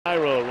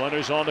Cairo,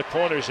 runners on the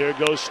corners. There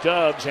goes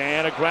Stubbs,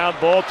 and a ground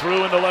ball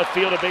through in the left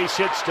field. A base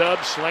hit.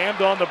 Stubbs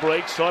slammed on the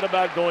brakes, thought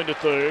about going to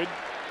third.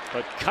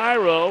 But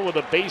Cairo, with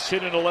a base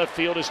hit in the left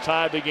field, has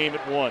tied the game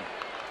at 1.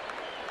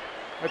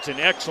 That's an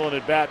excellent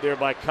at bat there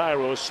by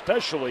Cairo,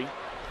 especially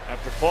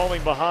after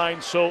falling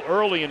behind so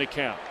early in the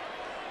count.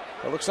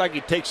 It looks like he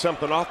takes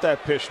something off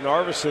that pitch.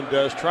 Narveson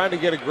does, trying to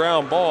get a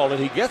ground ball,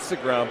 and he gets the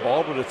ground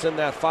ball, but it's in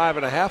that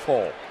 5.5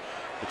 hole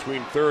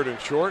between third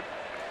and short.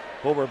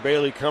 Homer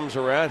Bailey comes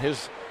around.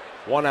 His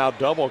one-out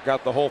double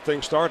got the whole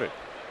thing started.